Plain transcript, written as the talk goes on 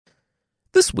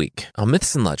This week on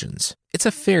Myths and Legends, it's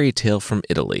a fairy tale from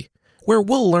Italy, where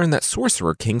we'll learn that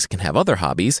sorcerer kings can have other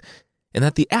hobbies, and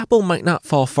that the apple might not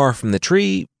fall far from the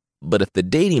tree, but if the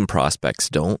dating prospects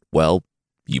don't, well,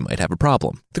 you might have a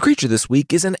problem. The creature this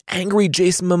week is an angry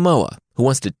Jason Momoa, who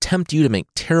wants to tempt you to make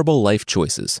terrible life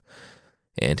choices,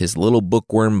 and his little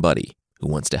bookworm buddy, who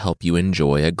wants to help you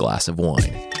enjoy a glass of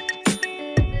wine.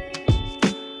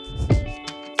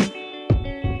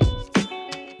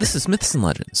 This is Myths and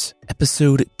Legends,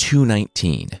 episode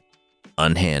 219,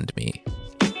 Unhand Me.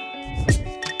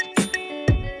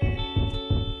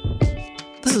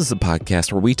 This is a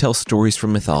podcast where we tell stories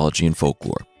from mythology and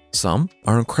folklore. Some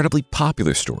are incredibly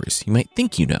popular stories you might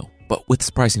think you know, but with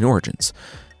surprising origins.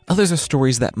 Others are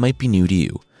stories that might be new to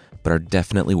you, but are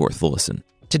definitely worth a listen.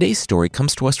 Today's story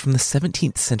comes to us from the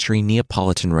 17th century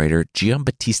Neapolitan writer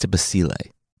Giambattista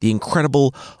Basile, the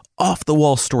incredible,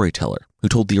 off-the-wall storyteller who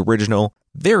told the original,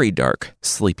 very dark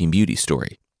Sleeping Beauty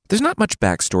story. There's not much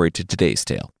backstory to today's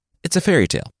tale. It's a fairy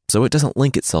tale, so it doesn't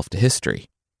link itself to history.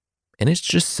 And it's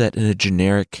just set in a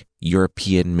generic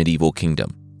European medieval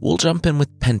kingdom. We'll jump in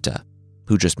with Penta,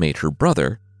 who just made her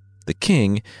brother, the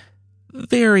king,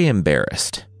 very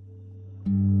embarrassed.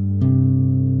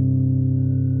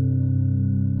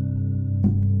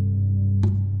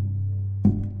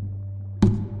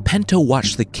 Penta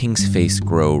watched the king's face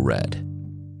grow red.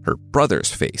 Her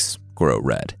brother's face grow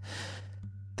red.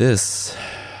 This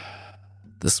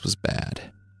was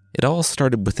bad. It all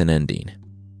started with an ending.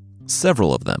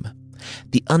 Several of them.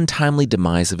 The untimely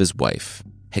demise of his wife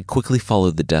had quickly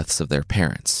followed the deaths of their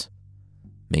parents,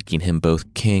 making him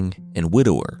both king and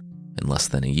widower in less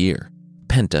than a year.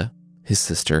 Penta, his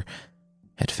sister,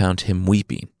 had found him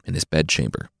weeping in his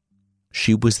bedchamber.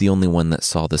 She was the only one that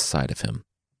saw this side of him.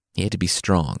 He had to be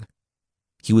strong.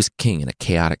 He was king in a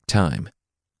chaotic time.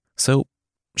 So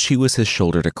she was his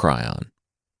shoulder to cry on.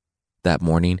 That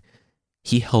morning,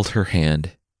 he held her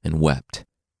hand and wept,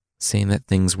 saying that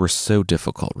things were so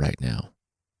difficult right now.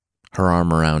 Her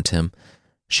arm around him,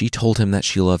 she told him that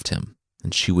she loved him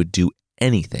and she would do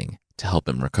anything to help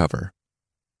him recover.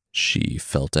 She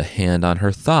felt a hand on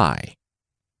her thigh.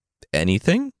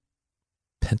 Anything?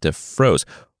 Penta froze.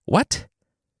 What?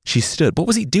 She stood. What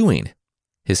was he doing?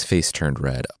 His face turned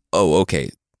red. Oh,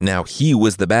 okay. Now he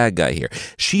was the bad guy here.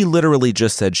 She literally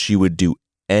just said she would do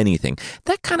anything.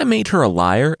 That kind of made her a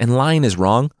liar, and lying is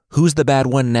wrong. Who's the bad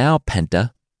one now,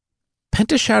 Penta?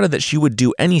 Penta shouted that she would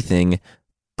do anything,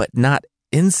 but not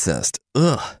incest.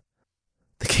 Ugh.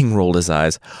 The king rolled his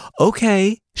eyes.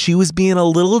 Okay, she was being a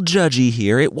little judgy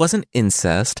here. It wasn't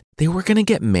incest. They were going to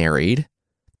get married.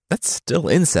 That's still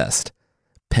incest,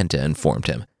 Penta informed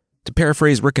him. To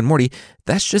paraphrase Rick and Morty,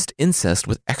 that's just incest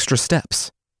with extra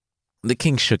steps. The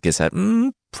king shook his head.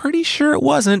 Pretty sure it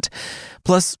wasn't.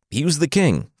 Plus, he was the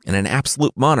king in an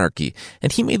absolute monarchy,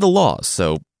 and he made the laws,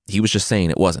 so he was just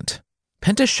saying it wasn't.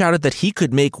 Penta shouted that he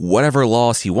could make whatever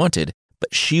laws he wanted,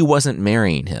 but she wasn't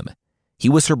marrying him. He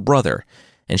was her brother,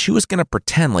 and she was going to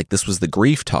pretend like this was the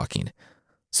grief talking.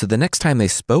 So the next time they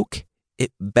spoke,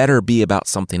 it better be about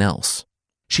something else.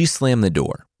 She slammed the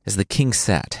door as the king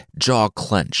sat, jaw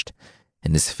clenched,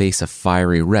 and his face a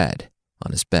fiery red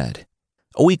on his bed.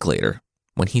 A week later,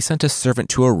 when he sent a servant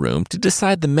to a room to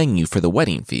decide the menu for the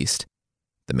wedding feast,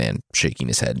 the man shaking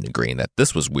his head and agreeing that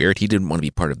this was weird, he didn't want to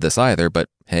be part of this either, but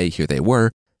hey, here they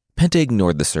were, Penta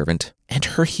ignored the servant, and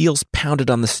her heels pounded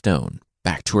on the stone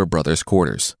back to her brother's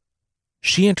quarters.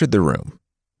 She entered the room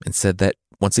and said that,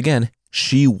 once again,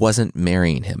 she wasn't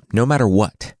marrying him, no matter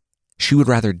what. She would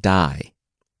rather die.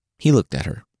 He looked at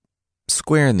her,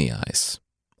 square in the eyes,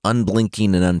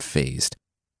 unblinking and unfazed,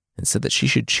 and said that she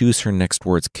should choose her next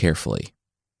words carefully,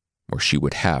 or she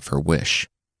would have her wish.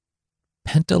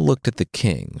 Penta looked at the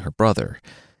king, her brother,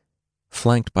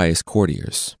 flanked by his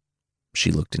courtiers. She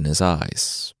looked in his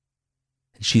eyes,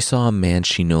 and she saw a man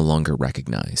she no longer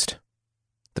recognized.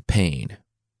 The pain,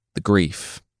 the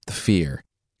grief, the fear,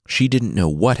 she didn't know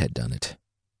what had done it.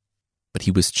 But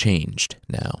he was changed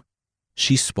now.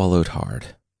 She swallowed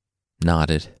hard,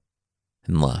 nodded,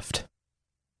 and left.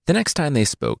 The next time they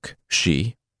spoke,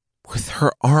 she, with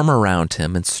her arm around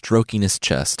him and stroking his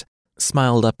chest,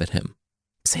 smiled up at him,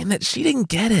 saying that she didn't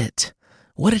get it.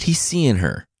 What did he see in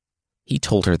her? He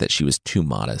told her that she was too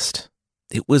modest.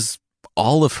 It was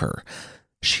all of her.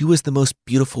 She was the most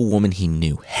beautiful woman he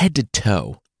knew, head to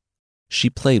toe. She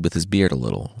played with his beard a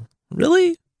little.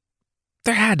 Really?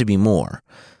 There had to be more.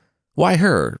 Why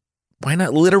her? Why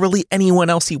not literally anyone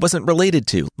else he wasn't related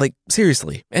to? Like,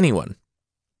 seriously, anyone.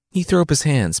 He threw up his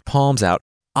hands, palms out.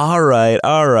 All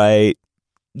right.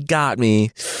 Got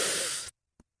me.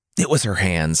 It was her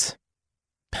hands.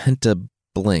 Penta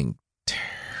blinked.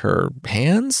 Her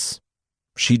hands?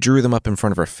 She drew them up in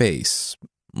front of her face,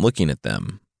 looking at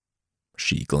them.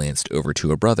 She glanced over to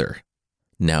her brother,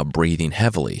 now breathing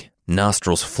heavily,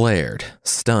 nostrils flared,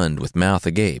 stunned with mouth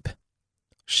agape.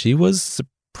 She was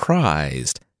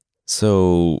surprised.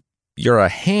 "So, you're a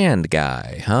hand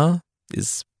guy, huh?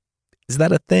 Is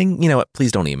that a thing? You know what,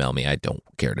 please don't email me, I don't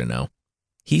care to know."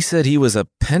 He said he was a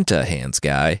penta hands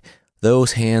guy.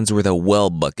 Those hands were the well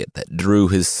bucket that drew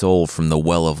his soul from the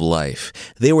well of life.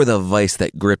 They were the vice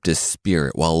that gripped his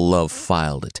spirit while love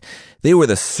filed it. They were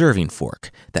the serving fork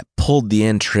that pulled the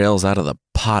entrails out of the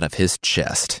pot of his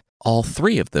chest. All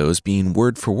three of those being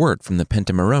word for word from the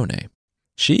Pentamerone.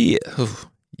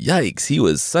 Yikes, he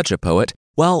was such a poet.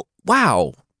 Well,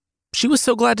 wow. She was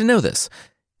so glad to know this.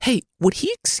 Hey, would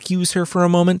he excuse her for a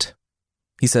moment?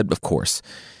 He said, of course.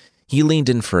 He leaned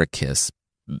in for a kiss.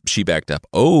 She backed up.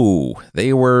 Oh,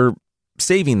 they were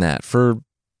saving that for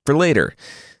later.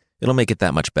 It'll make it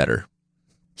that much better.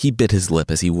 He bit his lip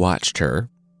as he watched her,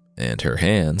 and her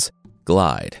hands,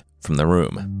 glide from the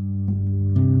room.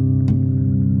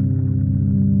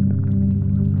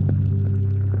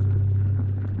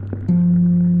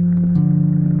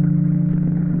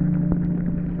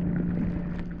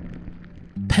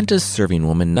 Penta's serving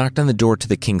woman knocked on the door to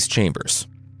the king's chambers.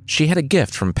 She had a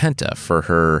gift from Penta for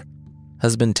her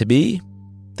husband-to-be?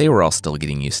 They were all still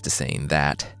getting used to saying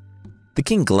that. The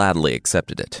king gladly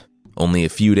accepted it. Only a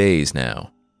few days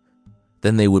now.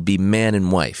 Then they would be man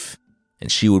and wife,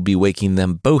 and she would be waking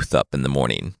them both up in the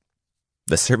morning.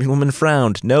 The serving woman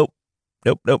frowned. Nope.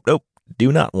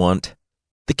 Do not want.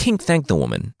 The king thanked the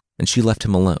woman, and she left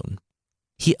him alone.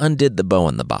 He undid the bow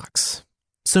on the box.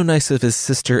 So nice of his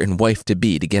sister and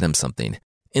wife-to-be to get him something.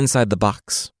 Inside the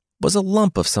box was a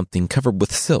lump of something covered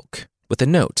with silk, with a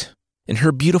note in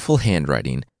her beautiful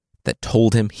handwriting that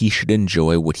told him he should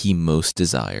enjoy what he most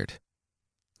desired.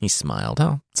 He smiled.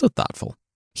 Oh, so thoughtful.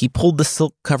 He pulled the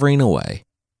silk covering away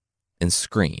and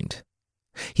screamed.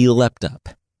 He leapt up,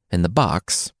 and the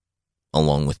box,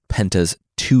 along with Penta's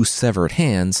 2 severed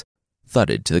hands,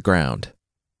 thudded to the ground.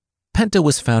 Penta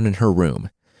was found in her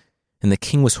room, and the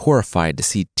king was horrified to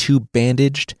see 2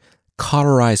 bandaged,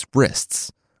 cauterized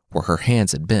wrists where her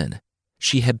hands had been.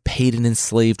 She had paid an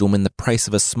enslaved woman the price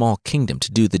of a small kingdom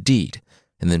to do the deed,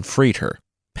 and then freed her.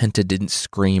 Penta didn't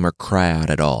scream or cry out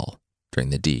at all during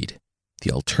the deed.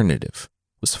 The alternative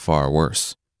was far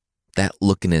worse. That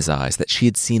look in his eyes that she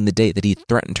had seen the day that he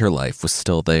threatened her life was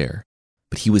still there,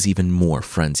 but he was even more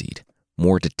frenzied,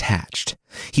 more detached.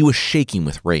 He was shaking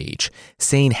with rage,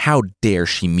 saying how dare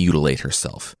she mutilate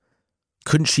herself.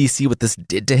 Couldn't she see what this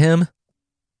did to him?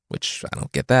 Which, I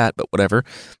don't get that, but whatever.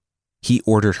 He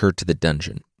ordered her to the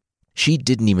dungeon. She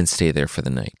didn't even stay there for the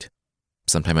night.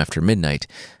 Sometime after midnight,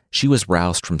 she was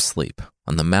roused from sleep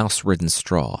on the mouse-ridden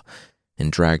straw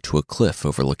and dragged to a cliff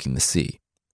overlooking the sea.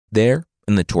 There,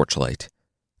 in the torchlight,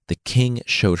 the king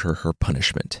showed her her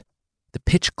punishment. The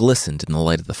pitch glistened in the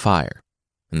light of the fire,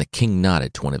 and the king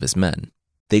nodded to one of his men.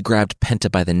 They grabbed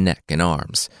Penta by the neck and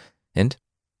arms, and,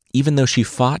 even though she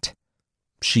fought,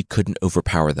 she couldn't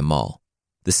overpower them all.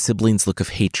 The siblings' look of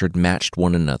hatred matched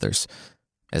one another's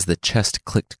as the chest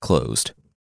clicked closed.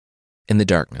 In the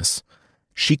darkness,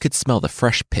 she could smell the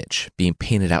fresh pitch being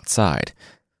painted outside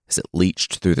as it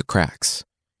leached through the cracks.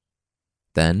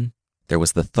 Then there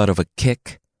was the thud of a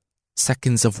kick,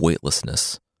 seconds of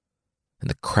weightlessness, and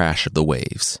the crash of the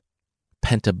waves.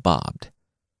 Penta bobbed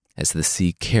as the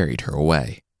sea carried her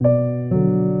away.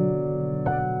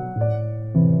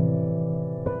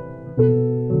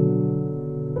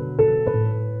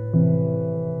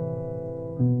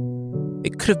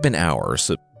 It could have been hours,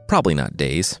 probably not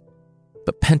days,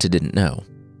 but Penta didn't know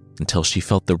until she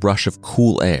felt the rush of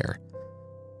cool air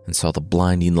and saw the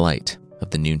blinding light of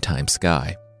the noontime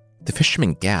sky. The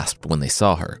fishermen gasped when they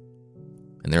saw her,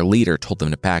 and their leader told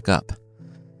them to pack up.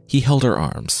 He held her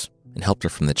arms and helped her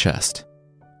from the chest.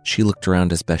 She looked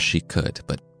around as best she could,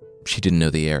 but she didn't know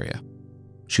the area.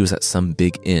 She was at some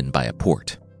big inn by a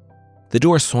port. The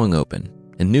door swung open,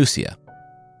 and Nucia,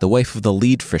 the wife of the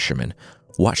lead fisherman,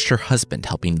 watched her husband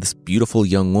helping this beautiful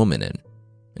young woman in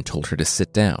and told her to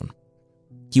sit down.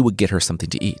 He would get her something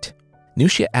to eat.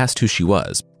 Nucia asked who she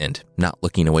was, and not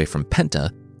looking away from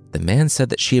Penta, the man said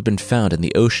that she had been found in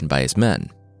the ocean by his men.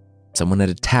 Someone had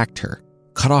attacked her,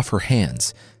 cut off her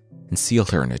hands, and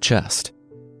sealed her in a chest.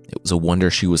 It was a wonder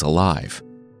she was alive.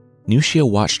 Nucia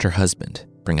watched her husband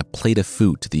bring a plate of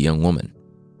food to the young woman,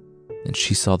 and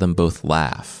she saw them both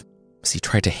laugh as he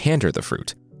tried to hand her the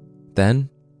fruit. Then,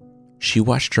 she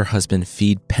watched her husband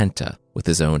feed Penta with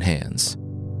his own hands.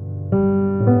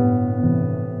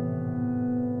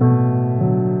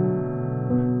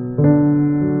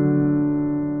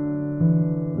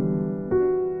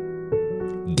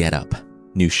 "Get up,"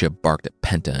 Nusha barked at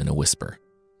Penta in a whisper.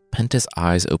 Penta's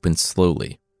eyes opened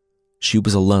slowly. She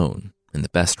was alone in the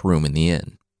best room in the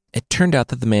inn. It turned out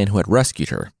that the man who had rescued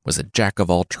her was a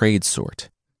jack-of-all-trades sort.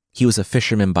 He was a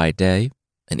fisherman by day,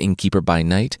 an innkeeper by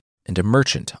night, and a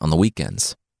merchant on the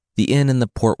weekends. The inn in the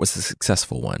port was a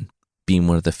successful one, being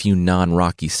one of the few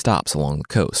non-rocky stops along the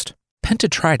coast. Penta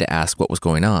tried to ask what was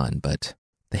going on, but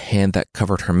the hand that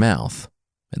covered her mouth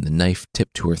and the knife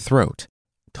tipped to her throat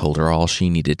told her all she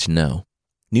needed to know.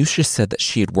 Nusha said that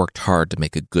she had worked hard to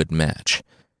make a good match,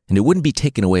 and it wouldn't be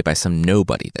taken away by some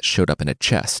nobody that showed up in a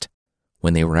chest.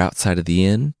 When they were outside of the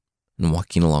inn and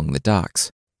walking along the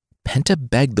docks, Penta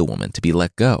begged the woman to be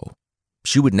let go.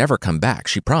 She would never come back,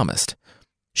 she promised.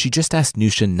 She just asked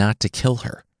Nusha not to kill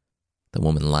her. The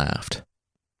woman laughed.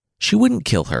 She wouldn't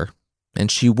kill her,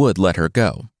 and she would let her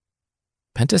go.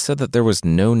 Penta said that there was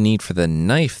no need for the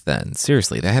knife then.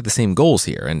 Seriously, they had the same goals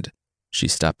here, and she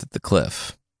stopped at the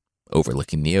cliff,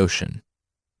 overlooking the ocean,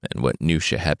 and what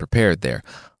Nusha had prepared there.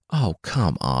 Oh,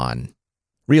 come on.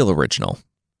 Real original.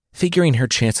 Figuring her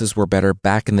chances were better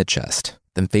back in the chest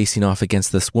than facing off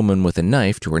against this woman with a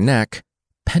knife to her neck,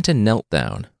 Penta knelt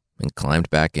down and climbed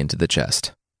back into the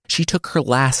chest. She took her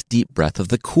last deep breath of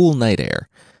the cool night air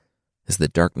as the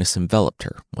darkness enveloped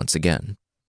her once again.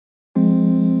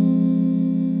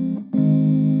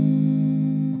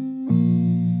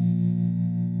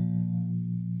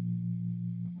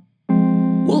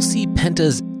 We'll see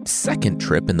Penta's second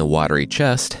trip in the watery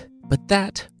chest, but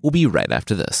that will be right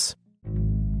after this.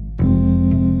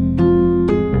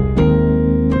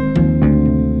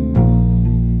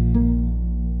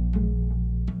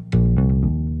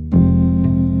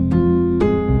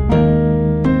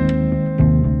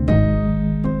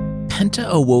 Penta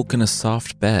awoke in a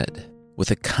soft bed with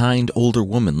a kind older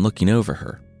woman looking over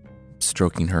her,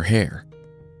 stroking her hair.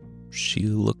 She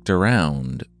looked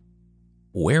around.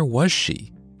 Where was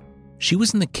she? She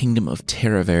was in the kingdom of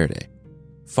Terra Verde,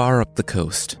 far up the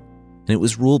coast, and it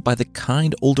was ruled by the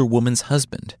kind older woman's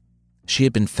husband. She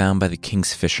had been found by the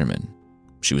king's fishermen.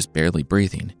 She was barely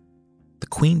breathing. The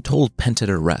queen told Penta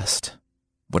to rest.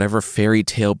 Whatever fairy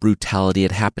tale brutality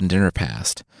had happened in her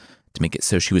past, to make it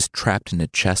so she was trapped in a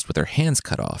chest with her hands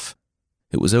cut off.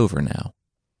 It was over now.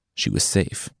 She was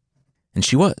safe. And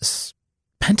she was.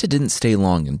 Penta didn't stay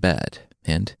long in bed,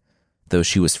 and though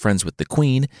she was friends with the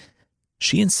queen,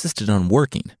 she insisted on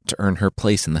working to earn her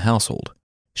place in the household.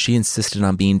 She insisted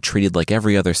on being treated like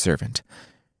every other servant.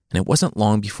 And it wasn't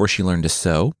long before she learned to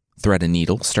sew, thread a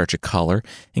needle, starch a collar,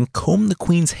 and comb the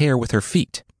queen's hair with her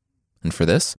feet. And for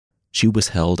this, she was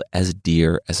held as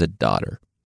dear as a daughter.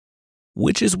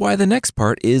 Which is why the next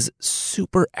part is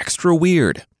super extra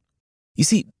weird. You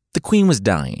see, the queen was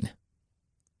dying.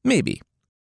 Maybe.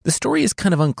 The story is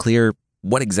kind of unclear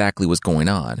what exactly was going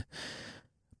on.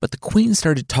 But the queen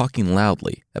started talking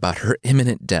loudly about her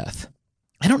imminent death.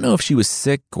 I don't know if she was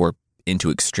sick or into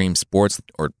extreme sports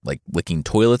or like licking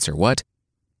toilets or what,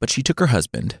 but she took her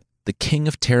husband, the king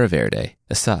of Terra Verde,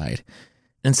 aside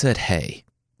and said, "Hey,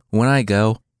 when I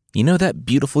go, you know that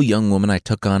beautiful young woman I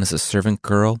took on as a servant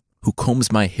girl who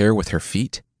combs my hair with her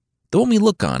feet? The one we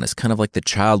look on as kind of like the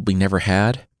child we never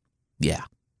had? Yeah,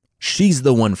 she's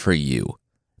the one for you.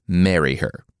 Marry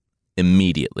her.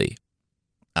 Immediately."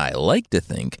 I like to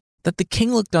think that the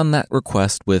king looked on that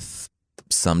request with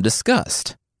some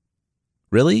disgust.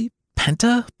 "Really,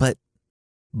 Penta? But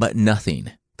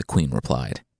nothing," the queen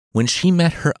replied. When she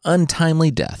met her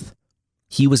untimely death,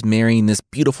 he was marrying this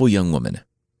beautiful young woman.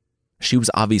 She was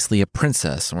obviously a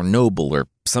princess or noble or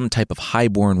some type of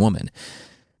high-born woman.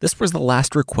 This was the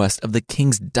last request of the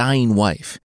king's dying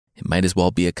wife. It might as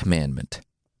well be a commandment.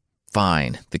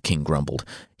 Fine, the king grumbled.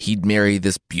 He'd marry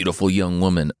this beautiful young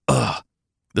woman. Ugh.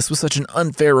 This was such an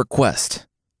unfair request,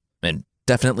 and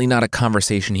definitely not a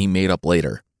conversation he made up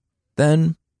later.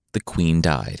 Then the queen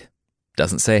died.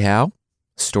 Doesn't say how.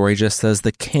 Story just says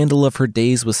the candle of her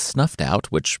days was snuffed out,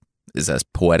 which is as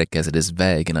poetic as it is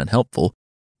vague and unhelpful.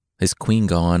 His queen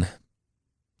gone,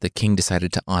 the king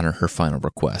decided to honor her final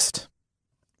request.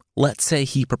 Let's say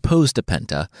he proposed to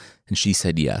Penta, and she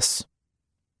said yes.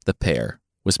 The pair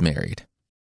was married.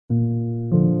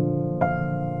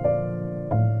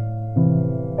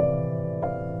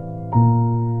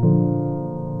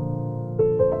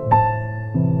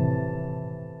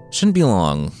 Shouldn't be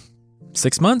long.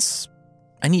 6 months?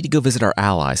 I need to go visit our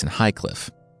allies in Highcliff.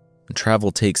 And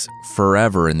travel takes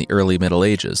forever in the early Middle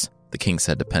Ages, the king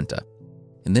said to Penta,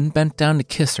 and then bent down to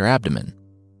kiss her abdomen.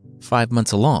 5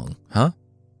 months along, huh?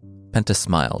 Penta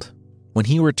smiled. When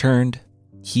he returned,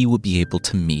 he would be able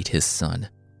to meet his son.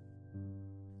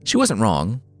 She wasn't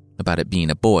wrong, about it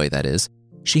being a boy, that is.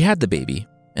 She had the baby,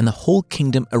 and the whole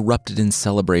kingdom erupted in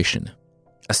celebration.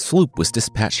 A sloop was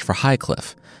dispatched for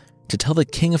Highcliffe to tell the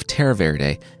king of Terra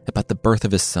Verde about the birth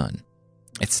of his son.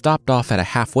 It stopped off at a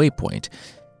halfway point,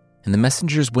 and the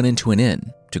messengers went into an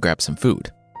inn to grab some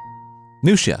food.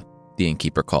 "Nusha," the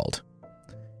innkeeper called,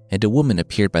 and a woman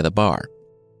appeared by the bar.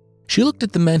 She looked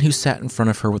at the men who sat in front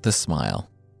of her with a smile.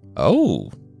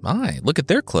 "Oh, my, look at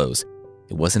their clothes.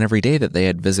 It wasn't every day that they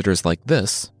had visitors like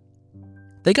this."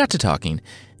 They got to talking,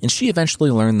 and she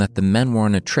eventually learned that the men were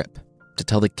on a trip to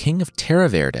tell the king of Terra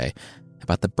Verde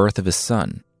about the birth of his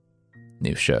son.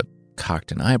 Nusha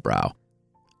cocked an eyebrow.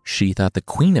 She thought the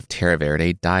queen of Terra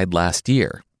Verde died last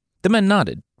year. The men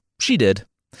nodded. She did.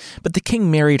 But the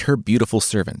king married her beautiful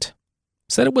servant.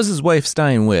 Said it was his wife's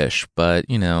dying wish, but,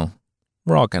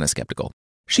 we're all kind of skeptical.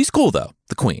 She's cool, though,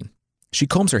 the queen. She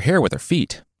combs her hair with her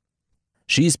feet.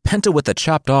 "She's Penta with the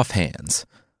chopped off hands,"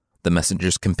 the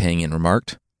messenger's companion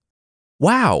remarked.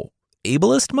 "Wow,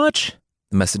 ableist much?"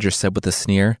 the messenger said with a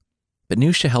sneer. But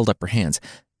Nusha held up her hands.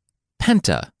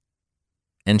 "Penta.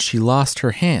 And she lost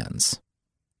her hands."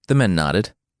 The men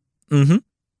nodded. "Mm-hmm."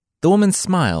 The woman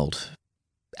smiled.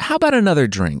 "How about another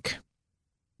drink?"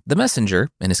 The messenger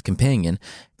and his companion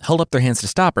held up their hands to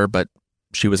stop her, but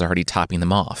she was already topping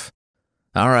them off.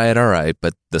 All right,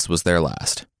 but this was their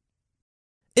last.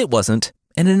 It wasn't,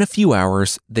 and in a few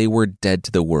hours, they were dead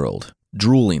to the world,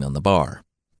 drooling on the bar.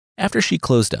 After she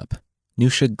closed up,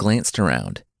 Nusha glanced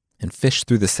around and fished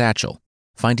through the satchel,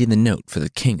 finding the note for the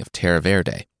king of Terra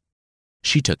Verde.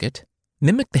 She took it,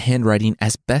 mimicked the handwriting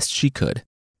as best she could,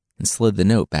 and slid the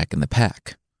note back in the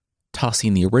pack,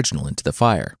 tossing the original into the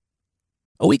fire.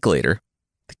 A week later,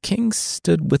 the king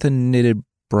stood with a knitted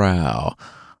brow.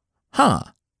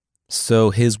 So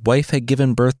his wife had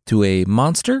given birth to a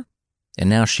monster, and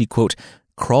now she, quote,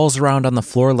 crawls around on the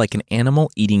floor like an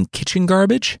animal eating kitchen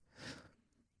garbage?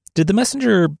 Did the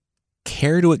messenger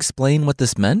care to explain what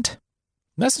this meant?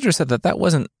 The messenger said that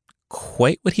wasn't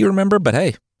quite what he remembered, but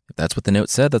hey, if that's what the note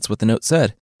said, that's what the note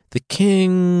said. The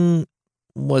king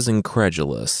was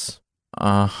incredulous.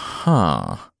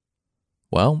 Well,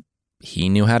 he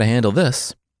knew how to handle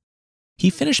this. He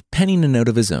finished penning a note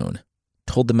of his own,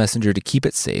 told the messenger to keep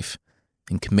it safe,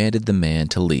 and commanded the man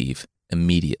to leave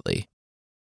immediately.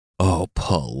 "Oh,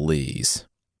 please,"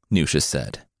 Nusha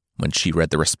said when she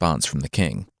read the response from the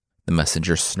king, the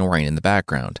messenger snoring in the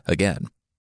background again.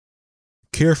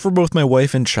 "Care for both my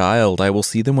wife and child. I will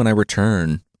see them when I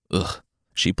return." Ugh.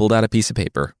 She pulled out a piece of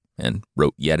paper and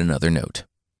wrote yet another note.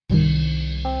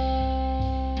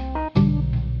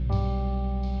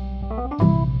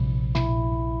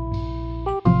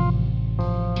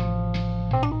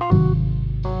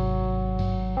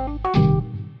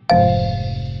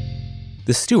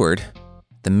 The steward,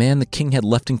 the man the king had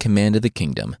left in command of the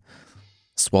kingdom,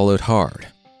 swallowed hard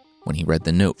when he read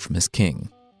the note from his king.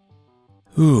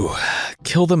 "Ooh,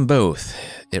 kill them both,"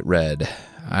 it read.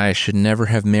 "I should never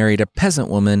have married a peasant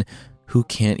woman who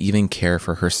can't even care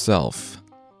for herself."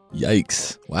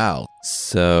 Yikes. Wow.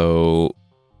 So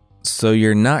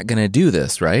you're not going to do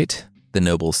this, right? The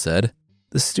noble said.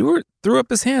 The steward threw up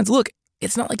his hands. Look,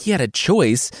 it's not like he had a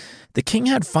choice. The king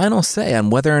had final say on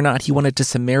whether or not he wanted to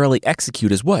summarily execute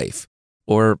his wife,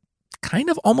 or kind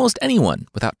of almost anyone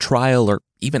without trial or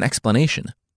even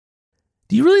explanation.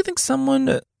 "Do you really think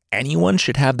anyone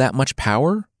should have that much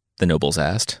power?" the nobles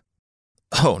asked.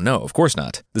 "Oh, no, of course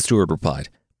not," the steward replied.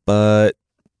 "But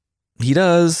he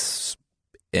does,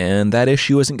 and that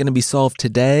issue isn't going to be solved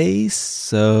today,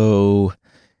 so..."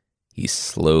 He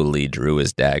slowly drew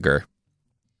his dagger.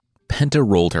 Penta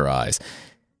rolled her eyes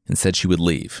and said she would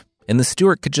leave, and the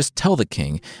steward could just tell the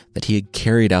king that he had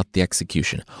carried out the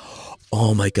execution.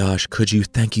 "Oh my gosh, could you?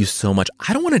 Thank you so much.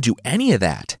 I don't want to do any of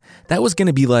that. That was going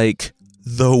to be like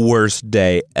the worst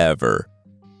day ever."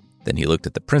 Then he looked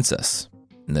at the princess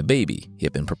and the baby he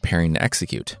had been preparing to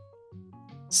execute.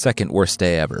 Second worst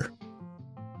day ever.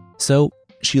 So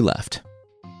she left.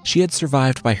 She had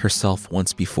survived by herself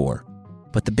once before,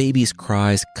 but the baby's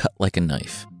cries cut like a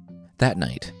knife. That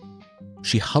night,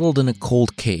 she huddled in a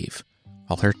cold cave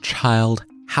while her child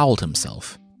howled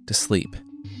himself to sleep.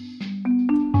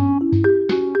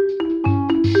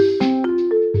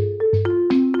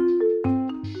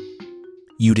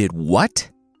 "You did what?"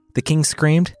 the king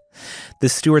screamed. The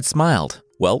steward smiled.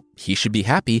 Well, he should be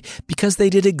happy because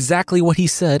they did exactly what he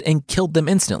said and killed them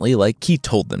instantly like he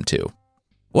told them to.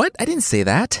 "What? I didn't say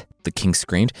that," the king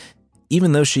screamed.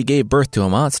 "Even though she gave birth to a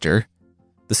monster,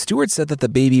 the steward said that the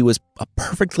baby was a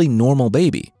perfectly normal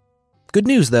baby. Good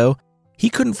news, though,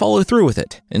 he couldn't follow through with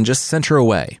it and just sent her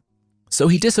away. So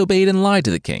he disobeyed and lied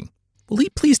to the king. Will he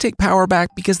please take power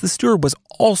back because the steward was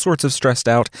all sorts of stressed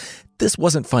out? This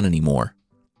wasn't fun anymore."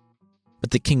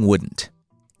 But the king wouldn't.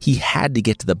 He had to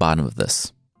get to the bottom of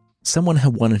this. Someone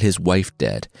had wanted his wife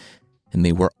dead, and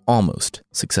they were almost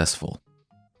successful.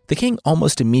 The king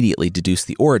almost immediately deduced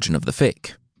the origin of the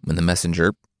fake, when the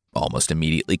messenger almost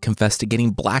immediately confessed to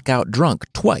getting blackout drunk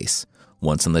twice,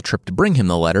 once on the trip to bring him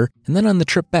the letter, and then on the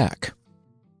trip back.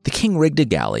 The king rigged a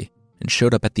galley and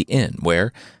showed up at the inn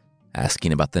where,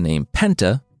 asking about the name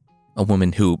Penta, a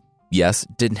woman who, yes,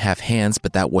 didn't have hands,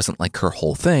 but that wasn't like her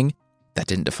whole thing, that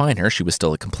didn't define her, she was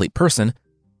still a complete person,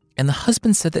 and the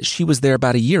husband said that she was there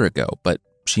about a year ago, but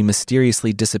she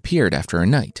mysteriously disappeared after a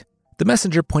night. The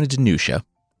messenger pointed to Nusha,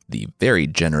 the very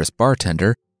generous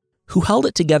bartender, who held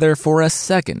it together for a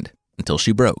second until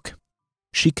she broke.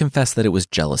 She confessed that it was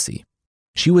jealousy.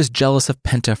 She was jealous of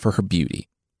Penta for her beauty,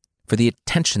 for the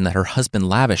attention that her husband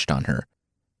lavished on her,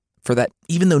 for that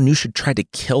even though Nusha tried to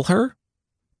kill her,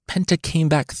 Penta came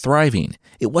back thriving.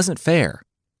 It wasn't fair.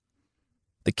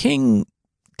 The king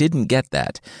didn't get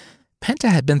that. Penta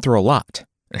had been through a lot,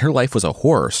 and her life was a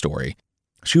horror story.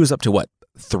 She was up to,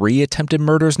 3 attempted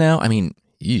murders now? I mean,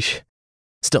 yeesh.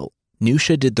 Still,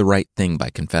 Nusha did the right thing by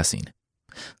confessing.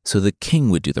 So the king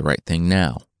would do the right thing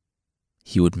now.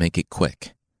 He would make it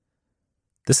quick.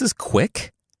 "This is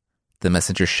quick?" the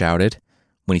messenger shouted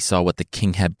when he saw what the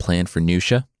king had planned for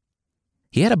Nusha.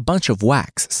 He had a bunch of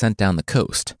wax sent down the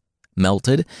coast,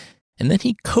 melted, and then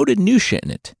he coated Nusha in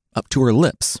it up to her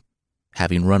lips,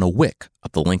 having run a wick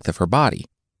up the length of her body.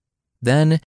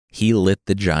 Then he lit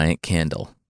the giant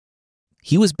candle.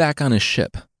 He was back on his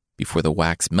ship before the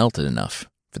wax melted enough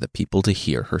for the people to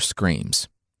hear her screams.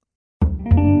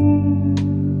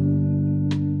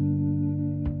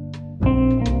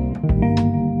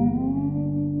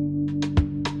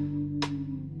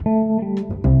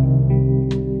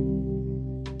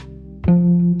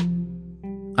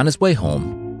 On his way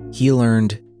home, he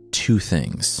learned 2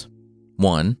 things.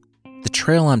 1, the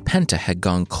trail on Penta had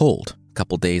gone cold a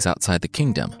couple days outside the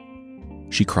kingdom.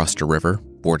 She crossed a river,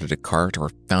 boarded a cart,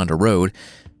 or found a road,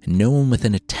 and no one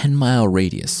within a 10-mile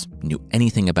radius knew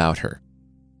anything about her.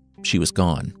 She was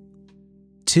gone.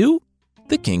 2,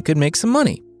 the king could make some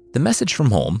money. The message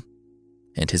from home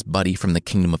and his buddy from the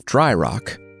kingdom of Dry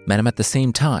Rock met him at the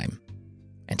same time,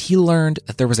 and he learned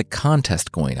that there was a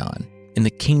contest going on in the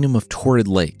kingdom of Torrid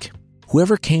Lake.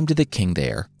 Whoever came to the king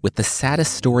there with the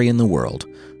saddest story in the world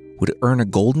would earn a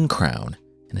golden crown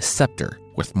and a scepter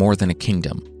worth more than a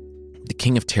kingdom. The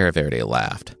king of Terra Verde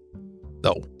laughed.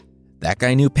 "Oh, that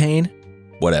guy knew pain?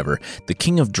 Whatever. The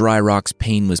king of Dry Rock's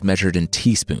pain was measured in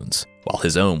teaspoons, while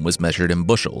his own was measured in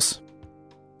bushels."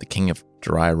 The king of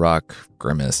Dry Rock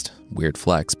grimaced. Weird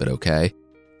flex, but okay.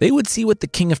 They would see what the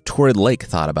king of Torrid Lake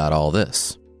thought about all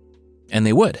this. And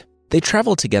they would. They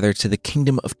traveled together to the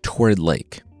kingdom of Torrid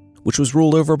Lake, which was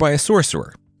ruled over by a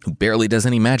sorcerer who barely does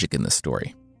any magic in this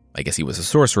story. I guess he was a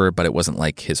sorcerer, but it wasn't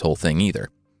like his whole thing either.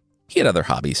 He had other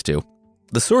hobbies too.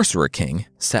 The sorcerer king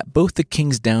sat both the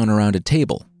kings down around a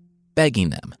table, begging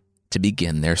them to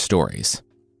begin their stories.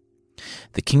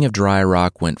 The king of Dry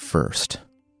Rock went first.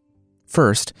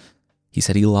 First, he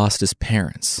said he lost his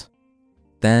parents.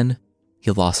 Then,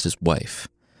 he lost his wife.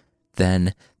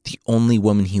 Then, the only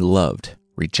woman he loved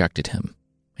rejected him,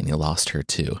 and he lost her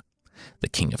too. The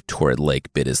king of Torrid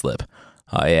Lake bit his lip.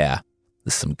 "Oh yeah,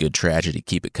 this is some good tragedy,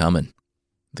 keep it coming."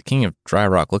 The king of Dry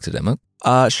Rock looked at him.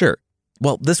 Sure.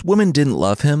 Well, this woman didn't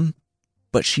love him,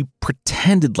 but she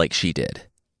pretended like she did.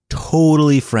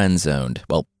 Totally friend-zoned.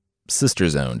 Well,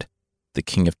 sister-zoned. The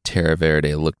king of Terra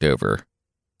Verde looked over.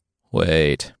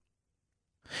 Wait.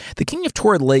 The king of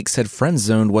Torrid Lake said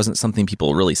friend-zoned wasn't something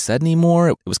people really said anymore.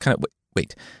 It was kind of...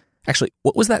 Wait. Actually,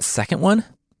 what was that second one?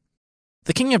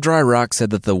 The king of Dry Rock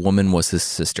said that the woman was his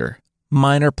sister.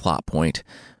 Minor plot point.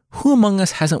 Who among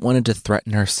us hasn't wanted to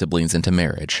threaten our siblings into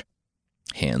marriage?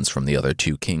 Hands from the other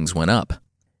 2 kings went up.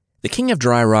 The king of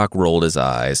Dry Rock rolled his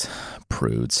eyes.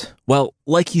 Prudes. Well,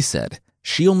 like he said,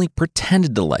 she only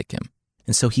pretended to like him,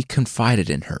 and so he confided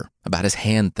in her about his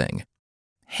hand thing.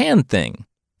 Hand thing?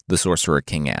 The sorcerer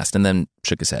king asked, and then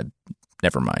shook his head.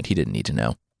 Never mind, he didn't need to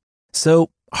know. So,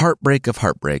 heartbreak of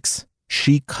heartbreaks,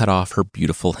 she cut off her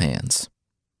beautiful hands.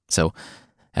 So,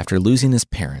 after losing his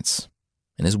parents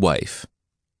and his wife,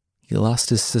 he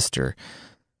lost his sister.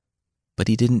 But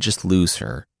he didn't just lose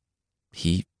her.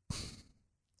 He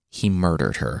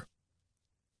murdered her.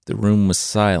 The room was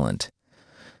silent.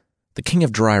 The king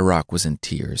of Dry Rock was in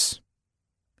tears.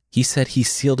 He said he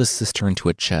sealed his sister into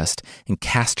a chest and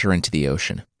cast her into the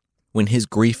ocean. When his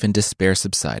grief and despair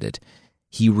subsided,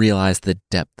 he realized the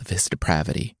depth of his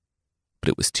depravity. But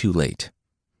it was too late.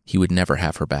 He would never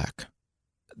have her back.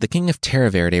 The king of Terra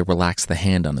Verde relaxed the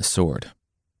hand on his sword.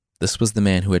 This was the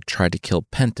man who had tried to kill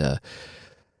Penta,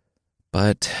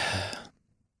 but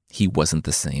he wasn't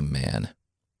the same man.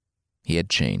 He had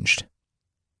changed.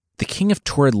 The king of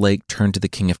Torrid Lake turned to the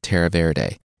king of Terra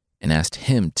Verde and asked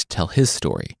him to tell his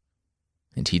story.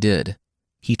 And he did.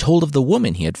 He told of the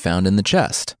woman he had found in the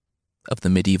chest, of the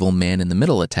medieval man in the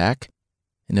middle attack,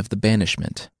 and of the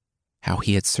banishment, how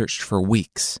he had searched for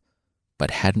weeks,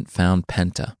 but hadn't found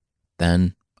Penta.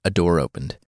 Then a door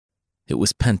opened. It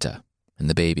was Penta and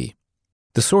the baby.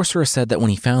 The sorcerer said that when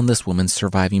he found this woman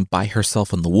surviving by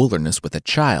herself in the wilderness with a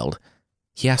child,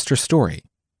 he asked her story,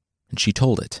 and she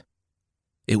told it.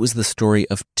 It was the story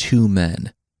of two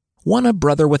men, one a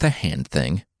brother with a hand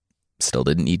thing, still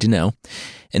didn't need to know,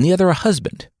 and the other a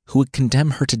husband who would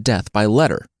condemn her to death by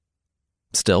letter.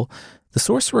 Still, the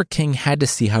Sorcerer King had to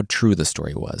see how true the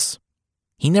story was.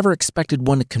 He never expected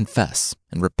one to confess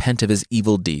and repent of his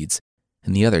evil deeds,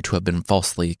 and the other to have been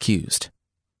falsely accused.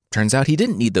 Turns out he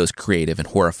didn't need those creative and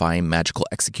horrifying magical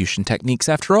execution techniques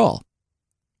after all.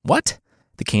 What?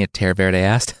 The King of Terra Verde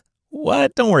asked.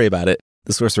 What? Don't worry about it,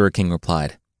 the Sorcerer King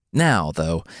replied. Now,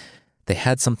 though, they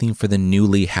had something for the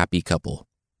newly happy couple.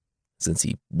 Since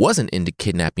he wasn't into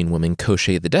kidnapping women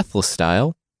Koschei the Deathless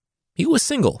style, he was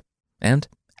single, and,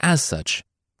 as such,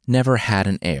 never had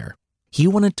an heir. He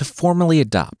wanted to formally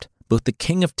adopt both the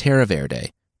King of Terra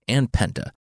Verde and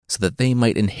Penta so that they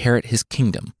might inherit his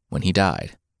kingdom when he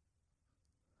died.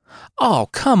 Oh,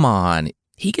 come on.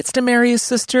 He gets to marry his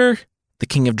sister? The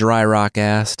King of Dry Rock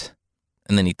asked.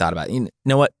 And then he thought about it. You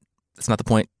know what? That's not the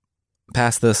point.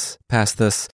 Pass this.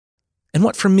 And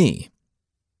what from me?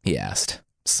 He asked,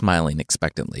 smiling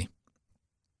expectantly.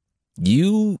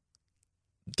 You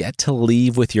get to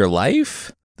leave with your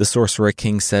life? The Sorcerer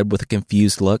King said with a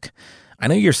confused look. I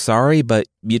know you're sorry, but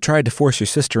you tried to force your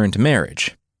sister into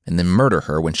marriage and then murder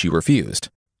her when she refused.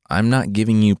 I'm not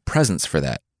giving you presents for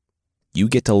that. You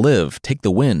get to live. Take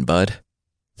the win, bud.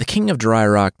 The King of Dry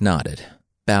Rock nodded,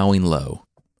 bowing low.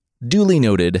 Duly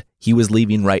noted, he was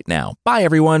leaving right now. Bye,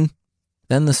 everyone.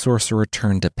 Then the sorcerer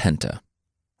turned to Penta.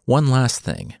 One last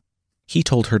thing. He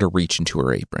told her to reach into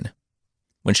her apron.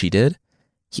 When she did,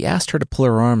 he asked her to pull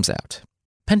her arms out.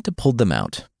 Penta pulled them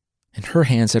out, and her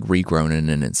hands had regrown in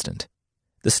an instant.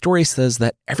 The story says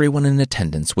that everyone in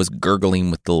attendance was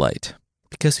gurgling with delight,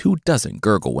 because who doesn't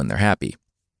gurgle when they're happy?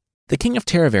 The King of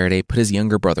Terra Verde put his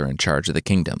younger brother in charge of the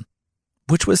kingdom,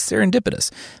 which was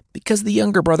serendipitous, because the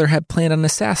younger brother had planned on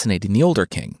assassinating the older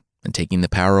king and taking the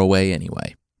power away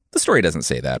anyway. The story doesn't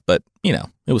say that, but,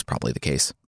 it was probably the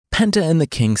case. Penta and the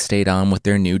king stayed on with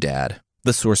their new dad,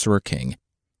 the Sorcerer King,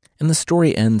 and the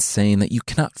story ends saying that you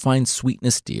cannot find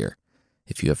sweetness dear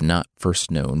if you have not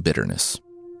first known bitterness.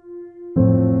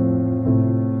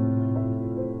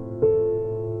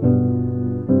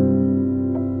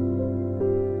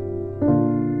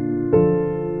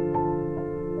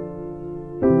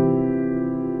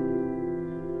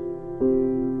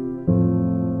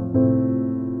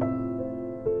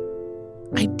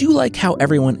 I do like how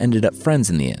everyone ended up friends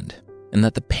in the end, and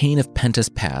that the pain of Penta's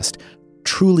past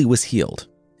truly was healed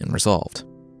and resolved.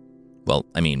 Well,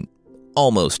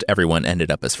 almost everyone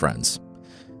ended up as friends.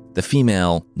 The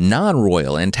female,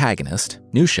 non-royal antagonist,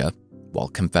 Nusha, while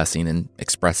confessing and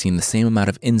expressing the same amount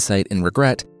of insight and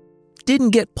regret,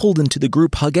 didn't get pulled into the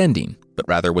group hug ending, but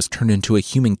rather was turned into a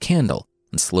human candle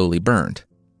and slowly burned.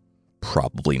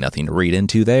 Probably nothing to read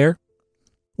into there.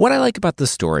 What I like about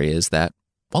this story is that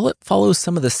while it follows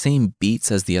some of the same beats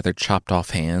as the other chopped off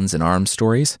hands and arms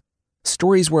stories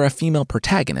where a female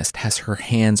protagonist has her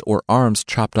hands or arms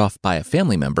chopped off by a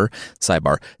family member,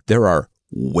 sidebar, there are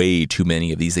way too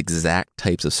many of these exact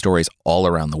types of stories all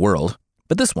around the world.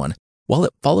 But this one, while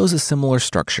it follows a similar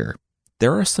structure,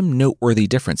 there are some noteworthy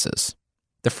differences.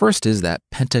 The first is that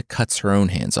Penta cuts her own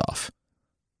hands off.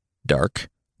 Dark,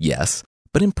 yes,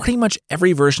 but in pretty much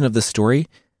every version of the story,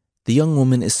 the young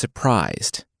woman is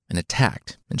surprised and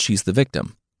attacked, and she's the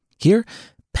victim. Here,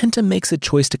 Penta makes a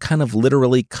choice to kind of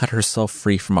literally cut herself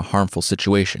free from a harmful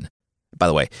situation. By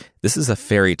the way, this is a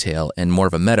fairy tale and more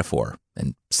of a metaphor,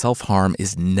 and self-harm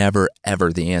is never,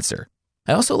 ever the answer.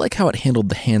 I also like how it handled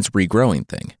the hands regrowing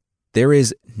thing. There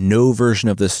is no version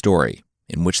of this story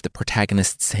in which the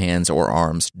protagonist's hands or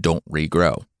arms don't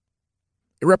regrow.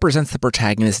 It represents the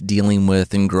protagonist dealing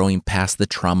with and growing past the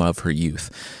trauma of her youth.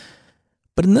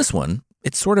 But in this one,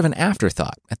 it's sort of an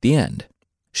afterthought at the end.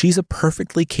 She's a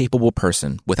perfectly capable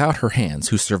person without her hands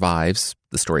who survives,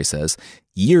 the story says,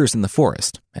 years in the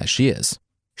forest, as she is.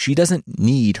 She doesn't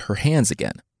need her hands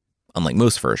again, unlike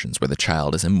most versions where the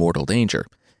child is in mortal danger,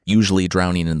 usually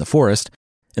drowning in the forest,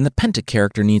 and the Penta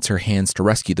character needs her hands to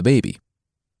rescue the baby.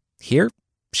 Here,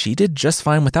 she did just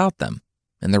fine without them,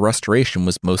 and the restoration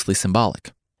was mostly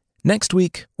symbolic. Next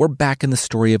week, we're back in the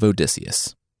story of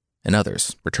Odysseus. and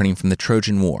others returning from the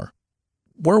Trojan War,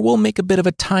 where we'll make a bit of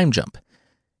a time jump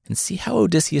and see how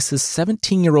Odysseus'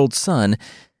 17-year-old son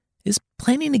is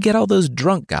planning to get all those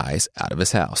drunk guys out of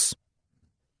his house.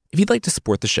 If you'd like to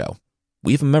support the show,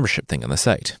 we have a membership thing on the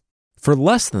site. For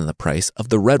less than the price of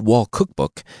the Redwall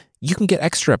Cookbook, you can get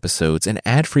extra episodes and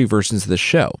ad-free versions of the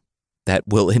show that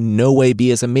will in no way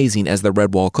be as amazing as the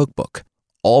Redwall Cookbook.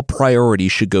 All priority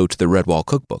should go to the Redwall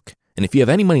Cookbook. And if you have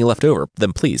any money left over,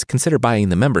 then please consider buying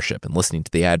the membership and listening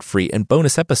to the ad-free and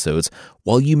bonus episodes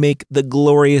while you make the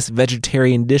glorious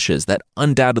vegetarian dishes that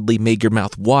undoubtedly made your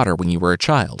mouth water when you were a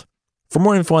child. For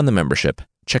more info on the membership,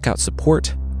 check out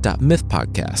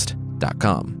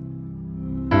support.mythpodcast.com.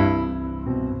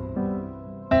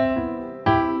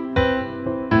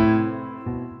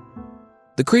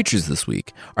 The creatures this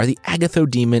week are the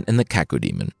Agathodemon and the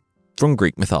Cacodemon from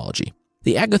Greek mythology.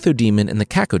 The Agathodemon and the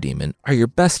Cacodemon are your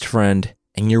best friend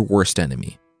and your worst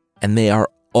enemy, and they are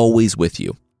always with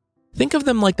you. Think of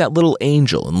them like that little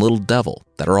angel and little devil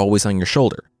that are always on your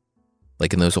shoulder,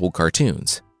 like in those old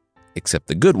cartoons, except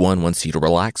the good one wants you to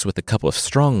relax with a cup of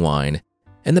strong wine,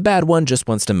 and the bad one just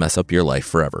wants to mess up your life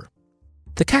forever.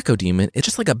 The Cacodemon is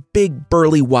just like a big,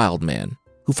 burly wild man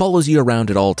who follows you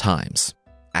around at all times,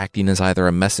 acting as either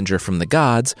a messenger from the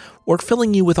gods or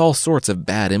filling you with all sorts of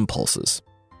bad impulses.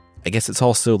 I guess it's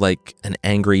also like an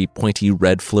angry, pointy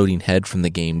red floating head from the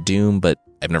game Doom, but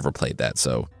I've never played that,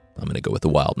 so I'm going to go with the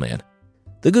wild man.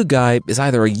 The good guy is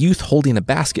either a youth holding a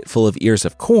basket full of ears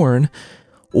of corn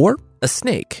or a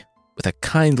snake with a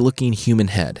kind-looking human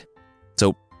head.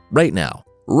 So right now,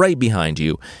 right behind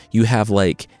you, you have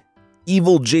like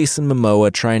evil Jason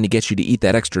Momoa trying to get you to eat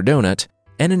that extra donut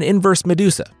and an inverse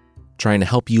Medusa trying to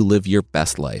help you live your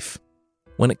best life.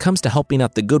 When it comes to helping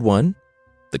out the good one,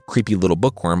 the creepy little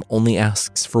bookworm only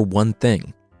asks for one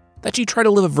thing, that you try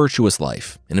to live a virtuous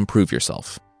life and improve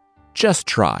yourself. Just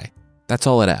try. That's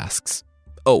all it asks.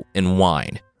 Oh, and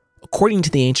wine. According to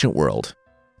the ancient world,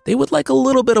 they would like a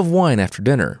little bit of wine after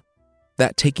dinner,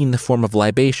 that taking the form of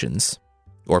libations,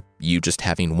 or you just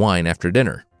having wine after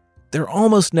dinner. They're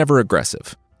almost never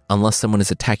aggressive, unless someone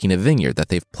is attacking a vineyard that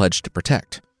they've pledged to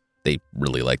protect. They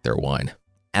really like their wine.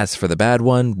 As for the bad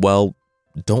one, well,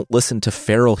 don't listen to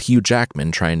feral Hugh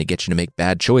Jackman trying to get you to make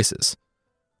bad choices.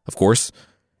 Of course,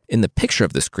 in the picture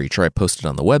of this creature I posted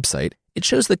on the website, it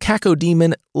shows the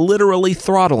Cacodemon literally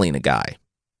throttling a guy.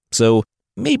 So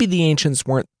maybe the ancients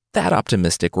weren't that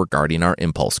optimistic regarding our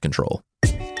impulse control.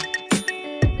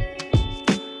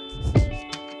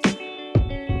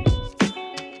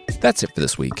 That's it for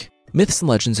this week. Myths and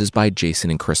Legends is by Jason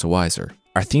and Carissa Weiser.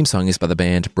 Our theme song is by the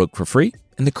band Broke for Free,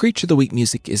 and the Creature of the Week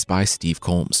music is by Steve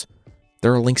Combs.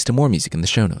 There are links to more music in the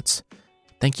show notes.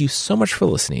 Thank you so much for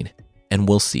listening, and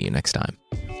we'll see you next time.